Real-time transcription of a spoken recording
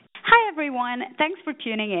everyone. Thanks for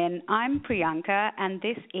tuning in. I'm Priyanka, and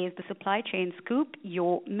this is the Supply Chain Scoop,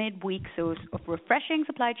 your midweek source of refreshing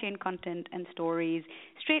supply chain content and stories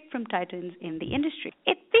straight from titans in the industry.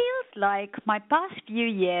 It feels like my past few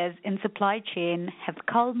years in supply chain have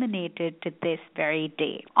culminated to this very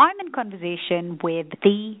day. I'm in conversation with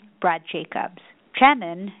the Brad Jacobs,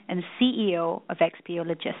 Chairman and CEO of XPO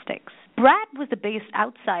Logistics. Brad was the biggest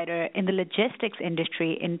outsider in the logistics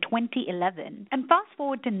industry in 2011. And fast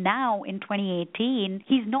forward to now in 2018,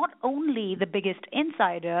 he's not only the biggest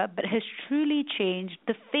insider, but has truly changed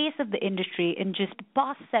the face of the industry in just the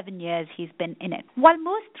past 7 years he's been in it. While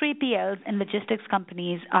most 3PLs and logistics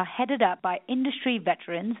companies are headed up by industry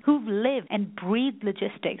veterans who've lived and breathed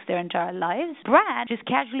logistics their entire lives, Brad just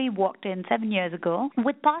casually walked in 7 years ago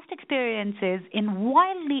with past experiences in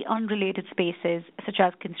wildly unrelated spaces such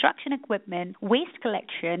as construction equipment, waste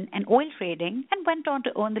collection, and oil trading, and went on to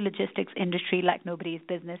own the logistics industry like nobody's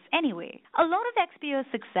business anyway. A lot of XPO's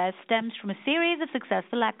success stems from a series of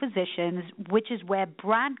successful acquisitions, which is where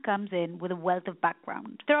Brad comes in with a wealth of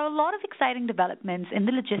background. There are a lot of exciting developments in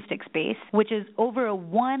the logistics space, which is over a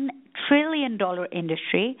 $1 trillion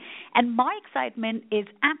industry, and my excitement is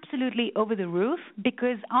absolutely over the roof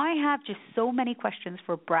because I have just so many questions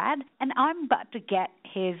for Brad, and I'm about to get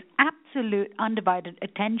his absolute undivided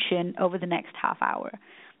attention over the next half hour.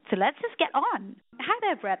 So let's just get on. Hi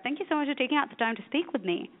there, Brad. Thank you so much for taking out the time to speak with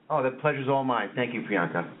me. Oh, the pleasure's all mine. Thank you,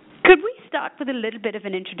 Priyanka. Could we start with a little bit of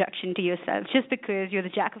an introduction to yourself, just because you're the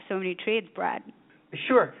jack of so many trades, Brad?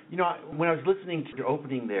 Sure. You know, when I was listening to your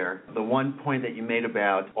opening there, the one point that you made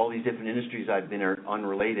about all these different industries I've been are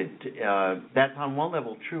unrelated, that's on one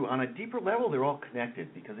level true. On a deeper level, they're all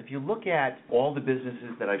connected, because if you look at all the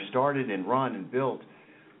businesses that I've started and run and built,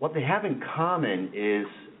 what they have in common is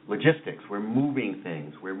logistics. We're moving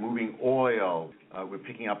things. We're moving oil. We're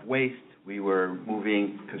picking up waste. We were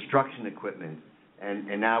moving construction equipment.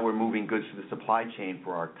 And now we're moving goods to the supply chain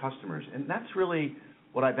for our customers. And that's really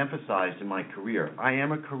what I've emphasized in my career. I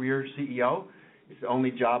am a career CEO. It's the only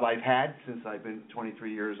job I've had since I've been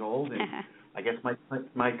 23 years old. And I guess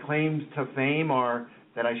my claims to fame are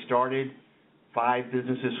that I started 5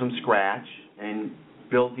 businesses from scratch and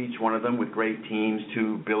built each one of them with great teams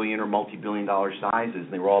to billion or multi-billion-dollar sizes.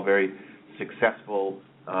 They were all very successful,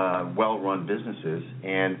 well-run businesses.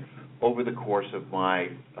 And over the course of my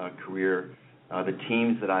career, the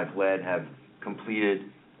teams that I've led have completed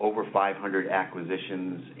over 500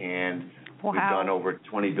 acquisitions, and wow, we've done over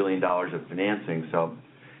 $20 billion of financing. So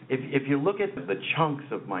if you look at the chunks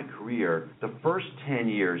of my career, the first 10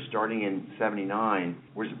 years, starting in 79,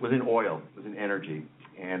 was in oil, was in energy.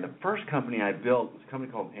 And the first company I built was a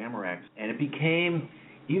company called Amerex, and it became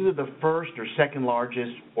either the first or second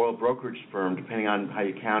largest oil brokerage firm, depending on how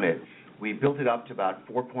you count it. We built it up to about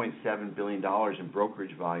 $4.7 billion in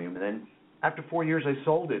brokerage volume. And then after 4 years, I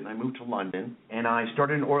sold it, and I moved to London, and I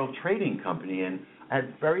started an oil trading company. And I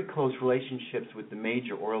had very close relationships with the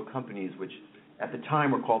major oil companies, which at the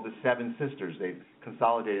time were called the Seven Sisters. They've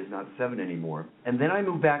consolidated, it's not 7 anymore. And then I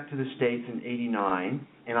moved back to the States in 89,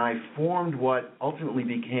 and I formed what ultimately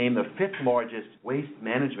became the 5th largest waste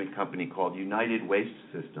management company called United Waste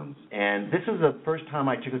Systems. And this is the first time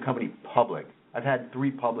I took a company public. I've had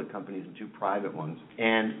 3 public companies and 2 private ones.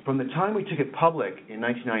 And from the time we took it public in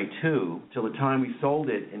 1992 till the time we sold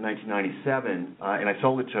it in 1997, and I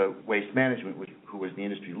sold it to Waste Management, who was the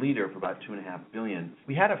industry leader, for about $2.5 billion,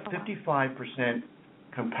 we had a 55%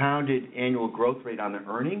 compounded annual growth rate on the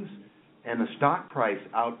earnings, and the stock price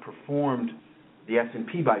outperformed the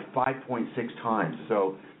S&P by 5.6 times.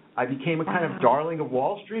 So I became a kind of darling of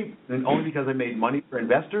Wall Street, and only because I made money for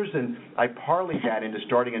investors, and I parlayed that into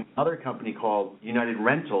starting another company called United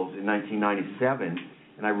Rentals in 1997,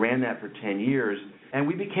 and I ran that for 10 years, and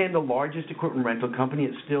we became the largest equipment rental company.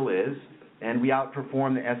 It still is, and we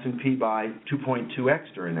outperformed the S&P by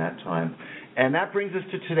 2.2x during that time. And that brings us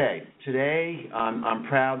to today. Today, I'm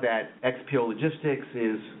proud that XPO Logistics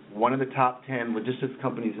is one of the top 10 logistics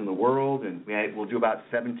companies in the world, and we'll do about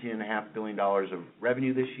 $17.5 billion of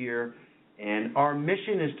revenue this year. And our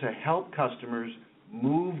mission is to help customers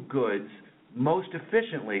move goods most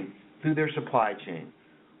efficiently through their supply chain,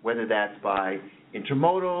 whether that's by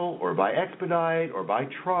intermodal or by expedite or by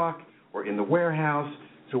truck or in the warehouse.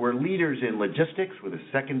 So we're leaders in logistics. We're the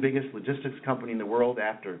second biggest logistics company in the world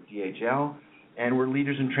after DHL, and we're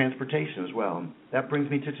leaders in transportation as well. That brings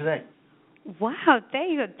me to today. Wow, there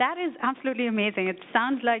you go. That is absolutely amazing. It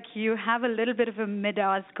sounds like you have a little bit of a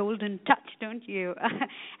Midas golden touch, don't you?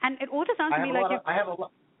 And it also sounds to me like I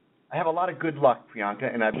have a lot of good luck,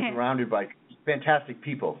 Priyanka, and I've been surrounded by fantastic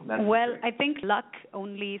people. Well, I think luck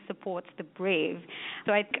only supports the brave.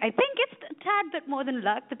 So I think it's a tad bit more than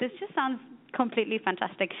luck, but this just sounds completely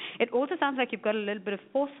fantastic. It also sounds like you've got a little bit of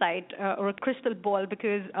foresight or a crystal ball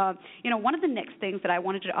because, one of the next things that I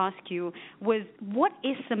wanted to ask you was what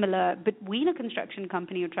is similar between a construction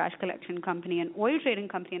company or trash collection company, an oil trading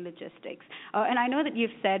company, and logistics? And I know that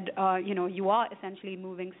you've said, you are essentially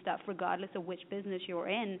moving stuff regardless of which business you're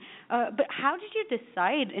in. But how did you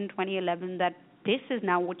decide in 2011 that this is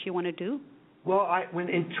now what you want to do? Well, when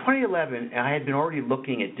in 2011, I had been already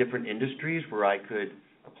looking at different industries where I could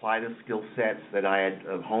apply the skill sets that I had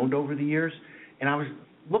honed over the years, and I was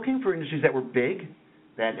looking for industries that were big,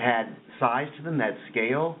 that had size to them, that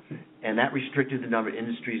scale, and that restricted the number of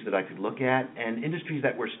industries that I could look at, and industries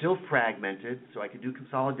that were still fragmented, so I could do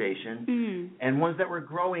consolidation, and ones that were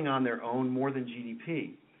growing on their own more than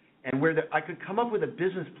GDP, and where I could come up with a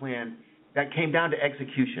business plan that came down to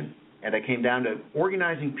execution, and that came down to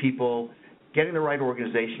organizing people, getting the right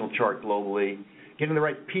organizational chart globally, getting the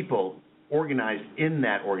right people organized in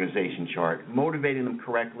that organization chart, motivating them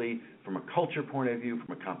correctly from a culture point of view,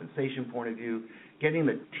 from a compensation point of view, getting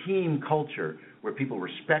the team culture where people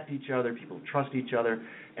respect each other, people trust each other,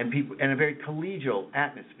 and a very collegial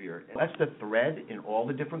atmosphere. And that's the thread in all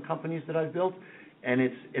the different companies that I've built, and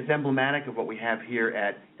it's emblematic of what we have here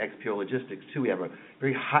at XPO Logistics too.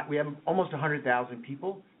 We have almost 100,000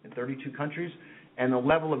 people in 32 countries, and the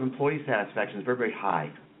level of employee satisfaction is very, very high.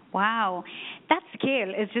 Wow, that scale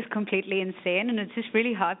is just completely insane, and it's just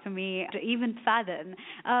really hard for me to even fathom.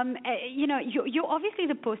 You're obviously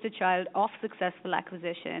the poster child of successful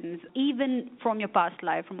acquisitions, even from your past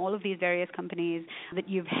life, from all of these various companies that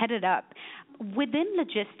you've headed up. Within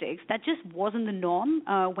logistics, that just wasn't the norm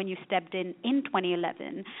when you stepped in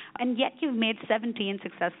 2011, and yet you've made 17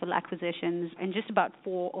 successful acquisitions in just about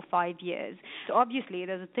 4 or 5 years. So obviously,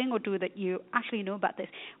 there's a thing or two that you actually know about this.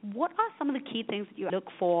 What are some of the key things that you look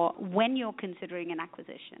for when you're considering an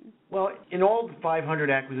acquisition? Well, in all the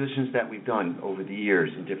 500 acquisitions that we've done over the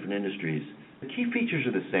years in different industries, the key features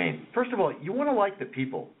are the same. First of all, you want to like the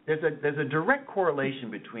people. There's a direct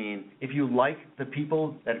correlation between if you like the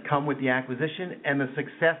people that come with the acquisition and the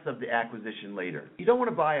success of the acquisition later. You don't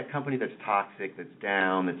want to buy a company that's toxic, that's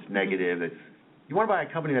down, that's negative, you want to buy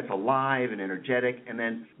a company that's alive and energetic, and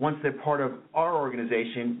then once they're part of our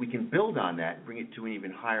organization, we can build on that and bring it to an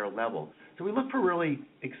even higher level. So we look for really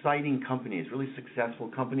exciting companies, really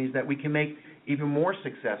successful companies that we can make even more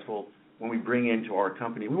successful when we bring into our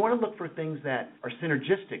company. We want to look for things that are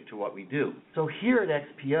synergistic to what we do. So here at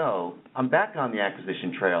XPO, I'm back on the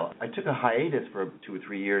acquisition trail. I took a hiatus for 2 or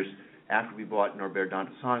 3 years after we bought Norbert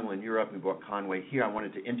Dentressangle in Europe, we bought Conway here. I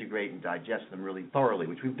wanted to integrate and digest them really thoroughly,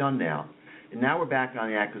 which we've done now. And now we're back on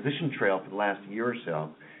the acquisition trail for the last year or so.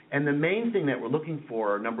 And the main thing that we're looking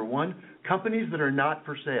for are, number one, companies that are not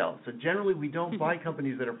for sale. So generally, we don't buy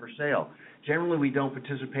companies that are for sale. Generally, we don't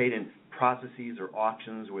participate in processes or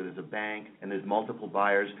auctions where there's a bank and there's multiple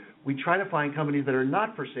buyers. We try to find companies that are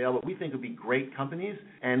not for sale, but we think would be great companies,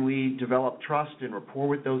 and we develop trust and rapport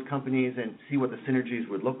with those companies and see what the synergies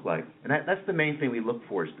would look like. And that's the main thing we look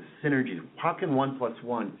for, is the synergies. How can 1 +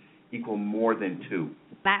 1 equal more than 2?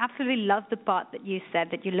 I absolutely love the part that you said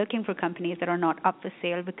that you're looking for companies that are not up for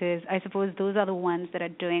sale, because I suppose those are the ones that are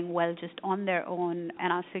doing well just on their own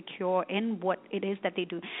and are secure in what it is that they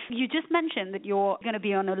do. You just mentioned that you're going to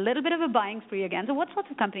be on a little bit of a buying spree again. So what sorts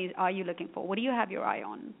of companies are you looking for? What do you have your eye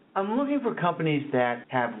on? I'm looking for companies that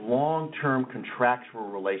have long-term contractual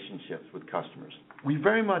relationships with customers. We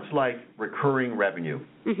very much like recurring revenue.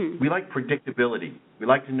 We like predictability. We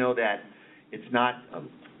like to know that it's not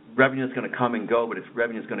revenue is going to come and go, but it's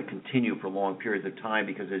revenue is going to continue for long periods of time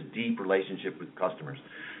because there's deep relationship with customers.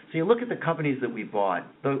 So you look at the companies that we bought,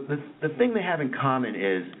 the thing they have in common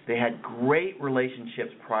is they had great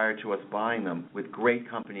relationships prior to us buying them with great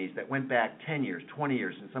companies that went back 10 years, 20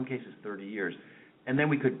 years, in some cases 30 years. And then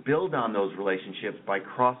we could build on those relationships by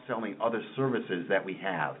cross-selling other services that we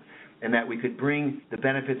have, and that we could bring the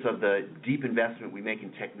benefits of the deep investment we make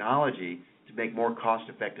in technology to make more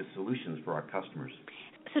cost-effective solutions for our customers.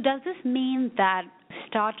 So does this mean that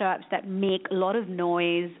startups that make a lot of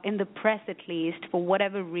noise, in the press at least, for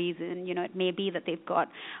whatever reason, it may be that they've got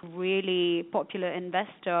a really popular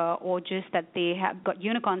investor or just that they have got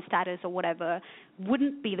unicorn status or whatever,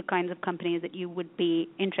 wouldn't be the kinds of companies that you would be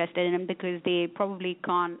interested in because they probably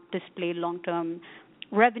can't display long-term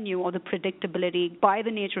revenue or the predictability by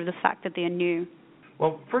the nature of the fact that they are new?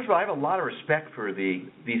 Well, first of all, I have a lot of respect for the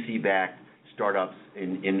VC-backed startups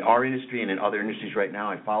in our industry and in other industries right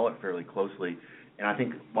now. I follow it fairly closely. And I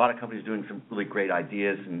think a lot of companies doing some really great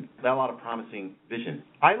ideas and a lot of promising vision.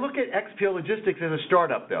 I look at XPO Logistics as a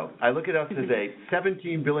startup, though. I look at us as a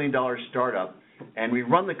 $17 billion startup, and we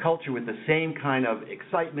run the culture with the same kind of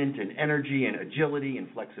excitement and energy and agility and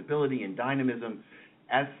flexibility and dynamism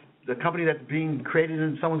as the company that's being created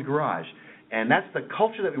in someone's garage. And that's the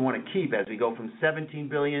culture that we want to keep as we go from 17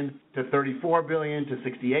 billion to 34 billion to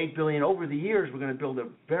 68 billion. Over the years, we're going to build a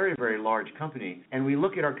very, very large company. And we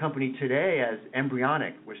look at our company today as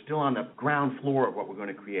embryonic. We're still on the ground floor of what we're going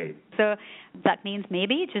to create. So that means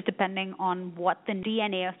maybe just depending on what the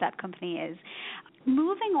DNA of that company is.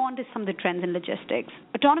 Moving on to some of the trends in logistics,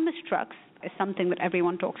 autonomous trucks is something that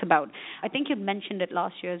everyone talks about. I think you mentioned it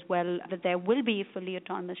last year as well, that there will be fully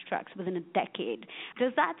autonomous trucks within a decade.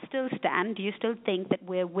 Does that still stand? Do you still think that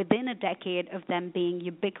we're within a decade of them being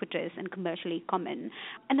ubiquitous and commercially common?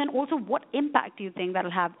 And then also, what impact do you think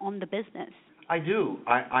that'll have on the business? I do.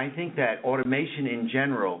 I think that automation in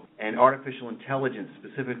general and artificial intelligence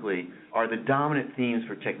specifically are the dominant themes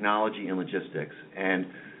for technology and logistics. And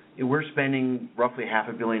we're spending roughly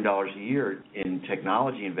 $500 million a year in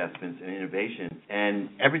technology investments and innovation, and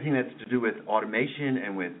everything that's to do with automation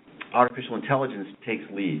and with artificial intelligence takes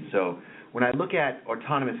lead. So when I look at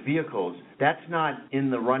autonomous vehicles, that's not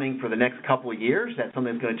in the running for the next couple of years. That's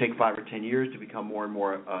something that's going to take 5 or 10 years to become more and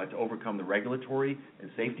more, to overcome the regulatory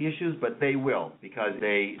and safety issues, but they will, because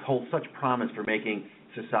they hold such promise for making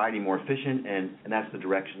society more efficient, and that's the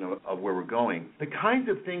direction of where we're going. The kinds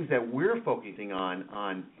of things that we're focusing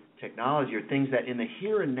on technology are things that in the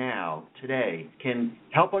here and now, today, can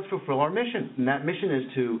help us fulfill our mission. And that mission is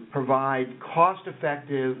to provide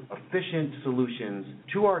cost-effective, efficient solutions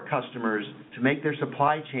to our customers to make their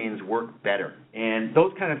supply chains work better. And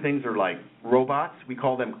those kind of things are like robots. We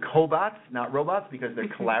call them cobots, not robots, because they're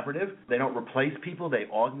collaborative. They don't replace people. They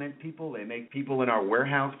augment people. They make people in our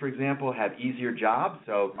warehouse, for example, have easier jobs.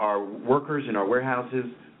 So our workers in our warehouses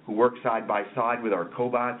who work side by side with our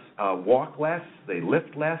cobots walk less, they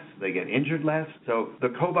lift less, they get injured less. So the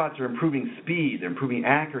cobots are improving speed, they're improving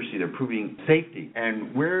accuracy, they're improving safety.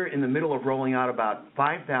 And we're in the middle of rolling out about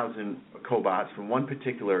 5,000 cobots from one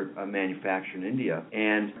particular manufacturer in India.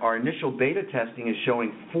 And our initial beta testing is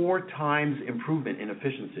showing 4 times improvement in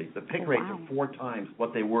efficiency. The pick rates are 4 times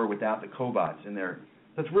what they were without the cobots in there.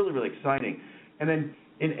 That's really, really exciting. And then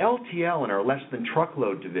in LTL, in our less than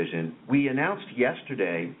truckload division, we announced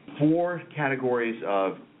yesterday 4 categories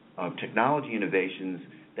of technology innovations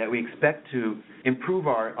that we expect to improve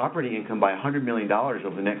our operating income by $100 million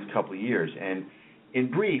over the next couple of years. And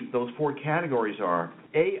in brief, those 4 categories are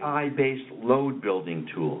AI-based load building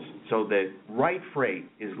tools, so that right freight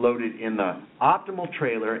is loaded in the optimal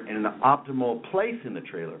trailer and in the optimal place in the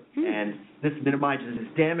trailer. And this minimizes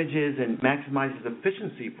damages and maximizes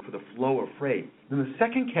efficiency for the flow of freight. Then the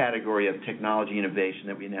second category of technology innovation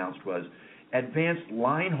that we announced was advanced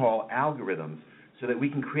line haul algorithms, so that we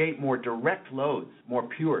can create more direct loads, more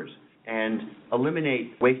pures, and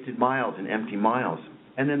eliminate wasted miles and empty miles.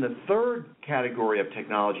 And then the third category of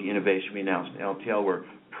technology innovation we announced in LTL were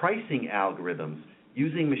pricing algorithms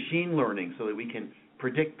using machine learning so that we can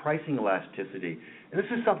predict pricing elasticity. And this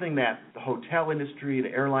is something that the hotel industry, the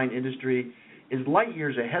airline industry, is light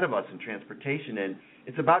years ahead of us in transportation, and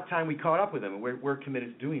it's about time we caught up with them, and we're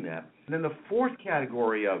committed to doing that. And then the fourth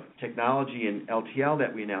category of technology in LTL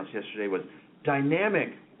that we announced yesterday was dynamic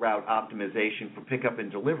route optimization for pickup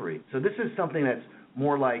and delivery. So this is something that's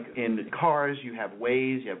more like in cars, you have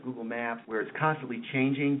Waze, you have Google Maps, where it's constantly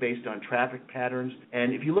changing based on traffic patterns.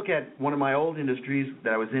 And if you look at one of my old industries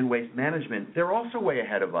that I was in, waste management, they're also way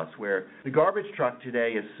ahead of us, where the garbage truck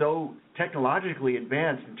today is so technologically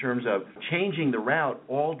advanced in terms of changing the route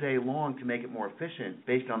all day long to make it more efficient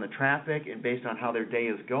based on the traffic and based on how their day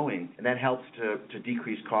is going. And that helps to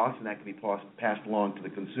decrease costs, and that can be passed along to the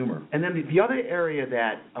consumer. And then the other area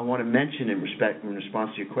that I want to mention in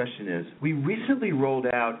response to your question is, we recently rolled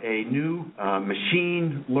out a new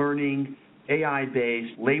machine learning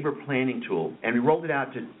AI-based labor planning tool, and we rolled it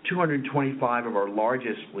out to 225 of our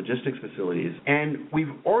largest logistics facilities. And we've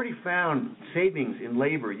already found savings in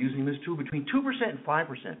labor using this tool between 2% and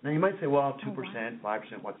 5%. Now, you might say, well, 2%, 5%,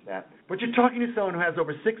 what's that? But you're talking to someone who has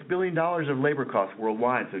over $6 billion of labor costs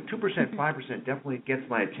worldwide, so 2%, 5% definitely gets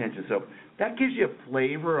my attention. So that gives you a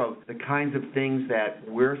flavor of the kinds of things that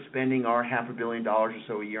we're spending our $500 million or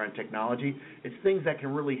so a year on technology. It's things that can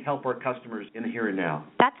really help our customers in the here and now.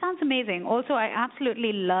 That sounds amazing. Also, I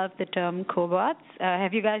absolutely love the term cobots.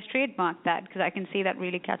 Have you guys trademarked that? Because I can see that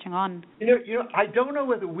really catching on. I don't know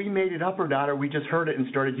whether we made it up or not, or we just heard it and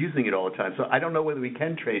started using it all the time. So I don't know whether we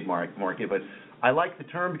can trademark it, but I like the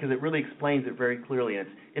term because it really explains it very clearly. And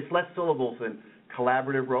it's less syllables than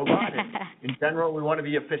collaborative robot. And in general, we want to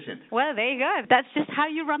be efficient. Well, there you go. That's just how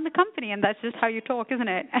you run the company, and that's just how you talk, isn't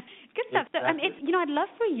it? Good stuff. Exactly. So, and I'd love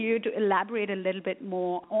for you to elaborate a little bit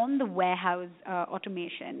more on the warehouse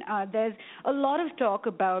automation. There's a lot of talk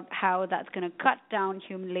about how that's going to cut down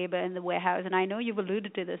human labor in the warehouse, and I know you've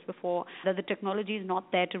alluded to this before, that the technology is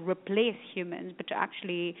not there to replace humans, but to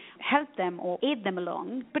actually help them or aid them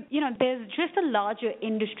along. But, there's just a larger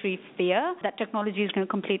industry fear that technology is going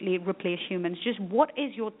to completely replace humans. Just what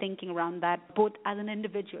is your thinking around that, both as an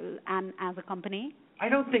individual and as a company? I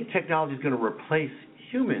don't think technology is going to replace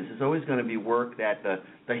humans. It's always going to be work that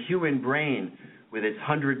the human brain, with its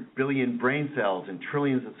 100 billion brain cells and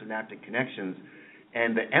trillions of synaptic connections,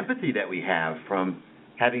 and the empathy that we have from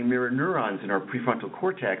having mirror neurons in our prefrontal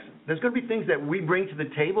cortex, there's going to be things that we bring to the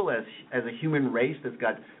table as a human race that's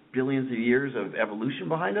got billions of years of evolution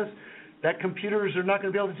behind us that computers are not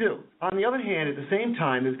going to be able to do. On the other hand, at the same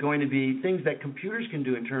time, there's going to be things that computers can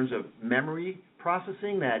do in terms of memory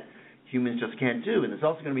processing that humans just can't do. And there's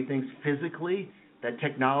also going to be things physically that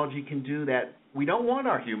technology can do that we don't want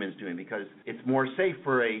our humans doing, because it's more safe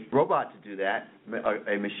for a robot to do that,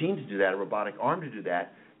 a machine to do that, a robotic arm to do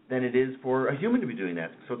that, than it is for a human to be doing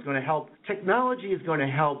that. So it's going to help. Technology is going to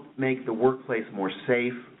help make the workplace more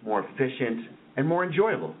safe, more efficient, and more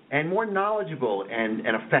enjoyable, and more knowledgeable and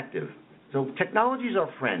effective. So technology is our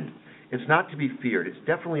friend. It's not to be feared. It's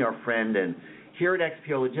definitely our friend. And here at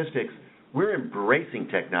XPO Logistics, we're embracing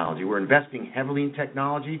technology. We're investing heavily in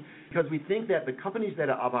technology because we think that the companies that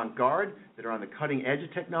are avant-garde, that are on the cutting edge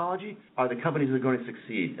of technology, are the companies that are going to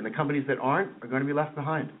succeed. And the companies that aren't are going to be left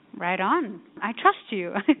behind. Right on. I trust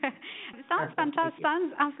you. Sounds fantastic.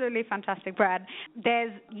 Sounds absolutely fantastic, Brad.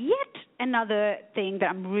 There's yet another thing that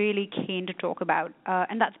I'm really keen to talk about,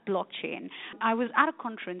 and that's blockchain. I was at a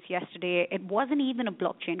conference yesterday. It wasn't even a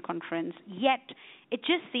blockchain conference, yet it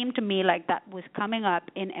just seemed to me like that was coming up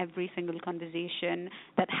in every single conversation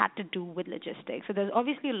that had to do with logistics. So there's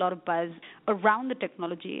obviously a lot of buzz around the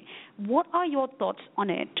technology. What are your thoughts on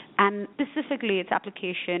it, and specifically its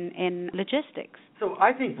application in logistics? So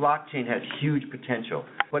I think blockchain has huge potential,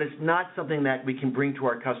 but it's not something that we can bring to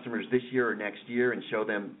our customers this year or next year and show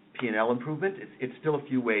them P&L improvement. It's still a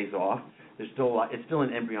few ways off. It's still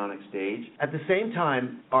an embryonic stage. At the same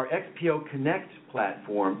time, our XPO Connect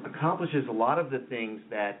platform accomplishes a lot of the things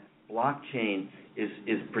that blockchain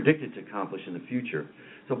is predicted to accomplish in the future.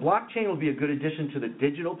 So blockchain will be a good addition to the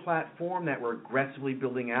digital platform that we're aggressively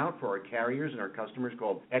building out for our carriers and our customers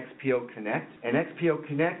called XPO Connect. And XPO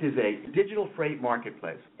Connect is a digital freight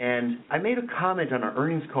marketplace. And I made a comment on our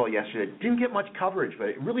earnings call yesterday. It didn't get much coverage, but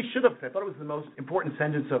it really should have. I thought it was the most important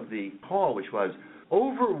sentence of the call, which was,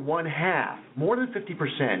 over one half, more than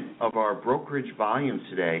 50% of our brokerage volumes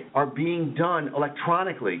today are being done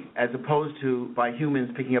electronically as opposed to by humans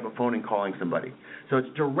picking up a phone and calling somebody. So it's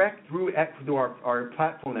direct through our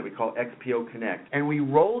platform that we call XPO Connect. And we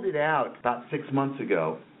rolled it out about 6 months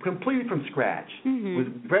ago, completely from scratch. It was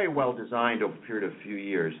very well designed over a period of a few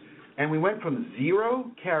years. And we went from 0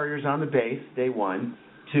 carriers on the base, day one,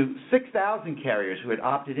 to 6,000 carriers who had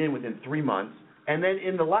opted in within 3 months. And then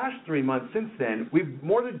in the last 3 months since then, we've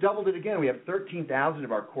more than doubled it again. We have 13,000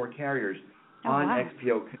 of our core carriers on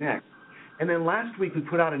XPO Connect. And then last week we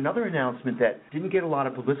put out another announcement that didn't get a lot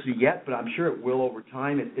of publicity yet, but I'm sure it will over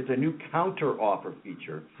time. It's a new counter-offer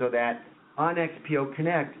feature so that on XPO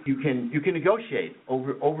Connect you can negotiate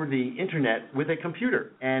over the internet with a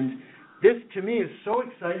computer. And this, to me, is so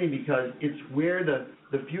exciting because it's where the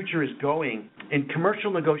future is going in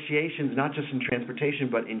commercial negotiations, not just in transportation,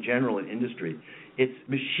 but in general in industry. It's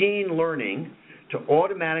machine learning to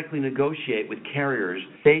automatically negotiate with carriers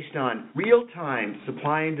based on real-time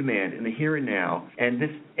supply and demand in the here and now. And this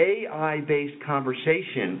AI-based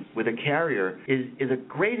conversation with a carrier is a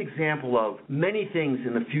great example of many things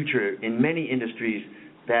in the future in many industries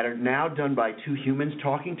that are now done by two humans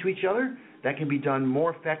talking to each other that can be done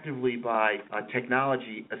more effectively by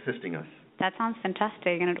technology assisting us. That sounds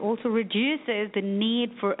fantastic, and it also reduces the need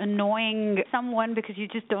for annoying someone because you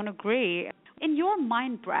just don't agree. In your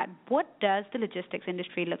mind, Brad, what does the logistics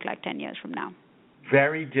industry look like 10 years from now?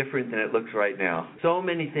 Very different than it looks right now. So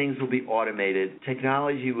many things will be automated.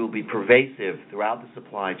 Technology will be pervasive throughout the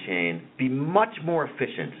supply chain, be much more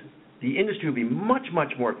efficient. The industry will be much,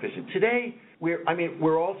 much more efficient. Today,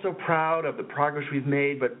 We're also proud of the progress we've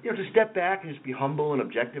made, but to step back and just be humble and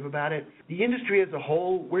objective about it, the industry as a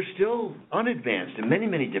whole, we're still unadvanced in many,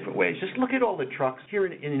 many different ways. Just look at all the trucks here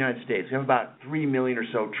in the United States. We have about 3 million or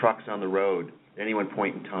so trucks on the road at any one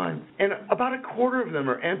point in time, and about a quarter of them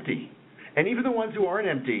are empty. And even the ones who aren't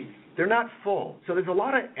empty, they're not full. So there's a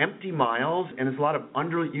lot of empty miles, and there's a lot of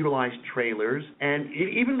underutilized trailers, and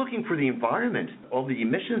even looking for the environment, all the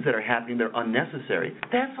emissions that are happening, they're unnecessary.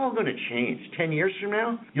 That's all going to change. 10 years from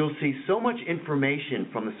now, you'll see so much information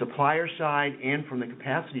from the supplier side and from the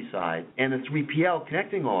capacity side, and the 3PL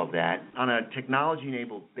connecting all of that on a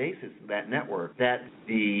technology-enabled basis, that network, that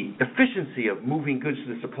the efficiency of moving goods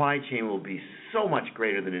to the supply chain will be so much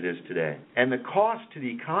greater than it is today. And the cost to the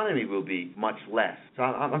economy will be much less. So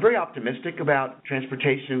I'm very optimistic about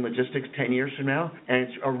transportation and logistics 10 years from now, and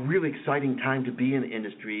it's a really exciting time to be in the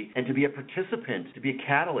industry and to be a participant, to be a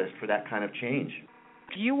catalyst for that kind of change.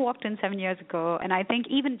 You walked in 7 years ago, and I think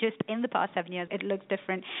even just in the past 7 years, it looks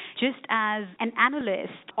different. Just as an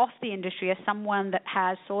analyst of the industry, as someone that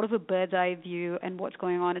has sort of a bird's eye view and what's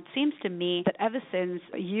going on, it seems to me that ever since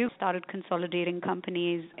you started consolidating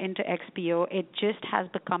companies into XPO, it just has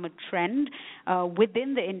become a trend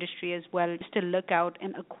within the industry as well, just to look out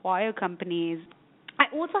and acquire companies.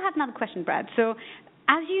 I also have another question, Brad. So,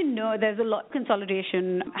 as you know, there's a lot of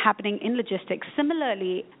consolidation happening in logistics.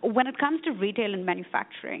 Similarly, when it comes to retail and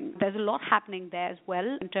manufacturing, there's a lot happening there as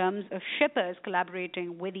well in terms of shippers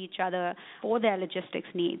collaborating with each other for their logistics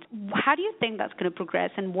needs. How do you think that's going to progress,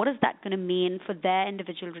 and what is that going to mean for their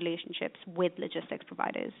individual relationships with logistics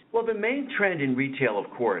providers? Well, the main trend in retail,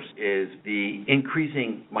 of course, is the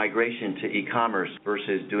increasing migration to e-commerce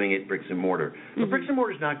versus doing it bricks and mortar. But bricks and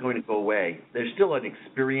mortar is not going to go away. There's still an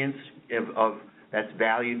experience of that's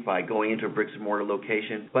valued by going into a bricks and mortar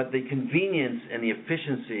location, but the convenience and the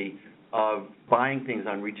efficiency of buying things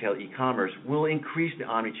on retail e-commerce will increase the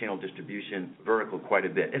omnichannel distribution vertical quite a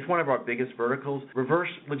bit. It's one of our biggest verticals. Reverse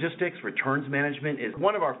logistics, returns management is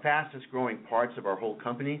one of our fastest growing parts of our whole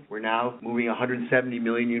company. We're now moving 170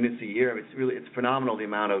 million units a year. It's phenomenal the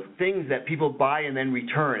amount of things that people buy and then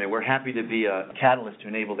return, and we're happy to be a catalyst to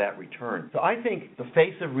enable that return. So I think the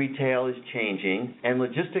face of retail is changing, and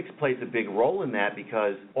logistics plays a big role in that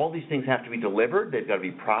because all these things have to be delivered, they've got to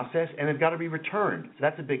be processed, and they've got to be returned. So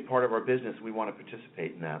that's a big part of our business. We want to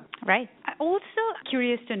participate in that. Right. I'm also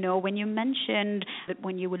curious to know, when you mentioned that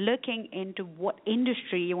when you were looking into what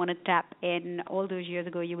industry you want to tap in all those years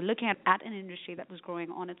ago, you were looking at an industry that was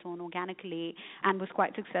growing on its own organically and was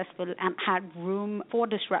quite successful and had room for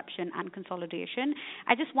disruption and consolidation.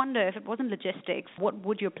 I just wonder, if it wasn't logistics, what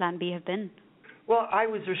would your plan B have been? Well, I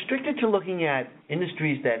was restricted to looking at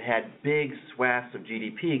industries that had big swaths of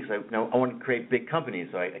GDP because I want to create big companies.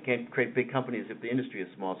 So I can't create big companies if the industry is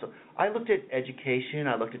small. So I looked at education,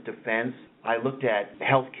 I looked at defense, I looked at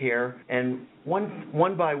healthcare, and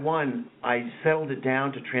one by one, I settled it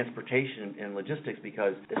down to transportation and logistics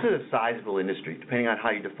because this is a sizable industry. Depending on how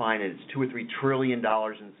you define it, it's $2 or $3 trillion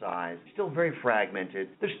in size. Still very fragmented.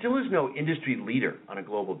 There still is no industry leader on a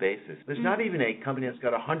global basis. There's not even a company that's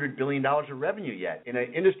got $100 billion of revenue yet in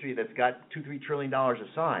an industry that's got $2-3 trillion of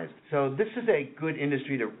size. So this is a good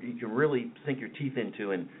industry you can really sink your teeth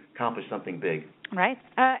into and accomplish something big. Right.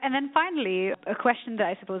 And then finally, a question that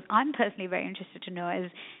I suppose I'm personally very interested to know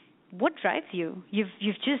is, what drives you? You've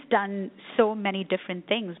just done so many different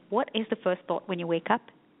things. What is the first thought when you wake up?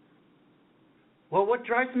 Well, what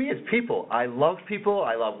drives me is people. I love people.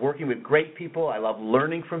 I love working with great people. I love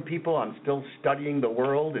learning from people. I'm still studying the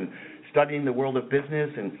world and studying the world of business,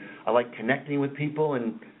 and I like connecting with people.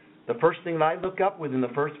 And the first thing that I look up within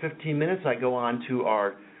the first 15 minutes, I go on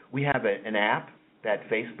to we have an app that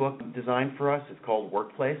Facebook designed for us. It's called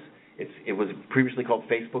Workplace. It was previously called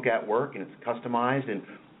Facebook at Work, and it's customized, and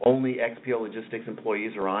only XPO Logistics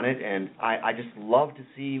employees are on it. And I just love to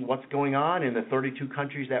see what's going on in the 32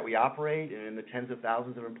 countries that we operate and in the tens of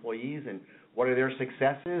thousands of employees, and what are their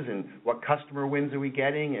successes and what customer wins are we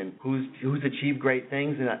getting and who's achieved great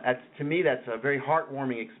things. And to me, that's a very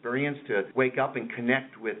heartwarming experience to wake up and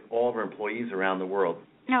connect with all of our employees around the world.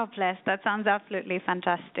 Oh, bless. That sounds absolutely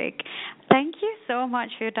fantastic. Thank you so much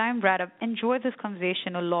for your time, Brad. I've enjoyed this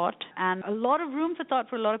conversation a lot, and a lot of room for thought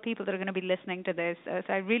for a lot of people that are going to be listening to this. So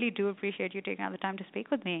I really do appreciate you taking out the time to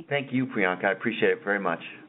speak with me. Thank you, Priyanka. I appreciate it very much.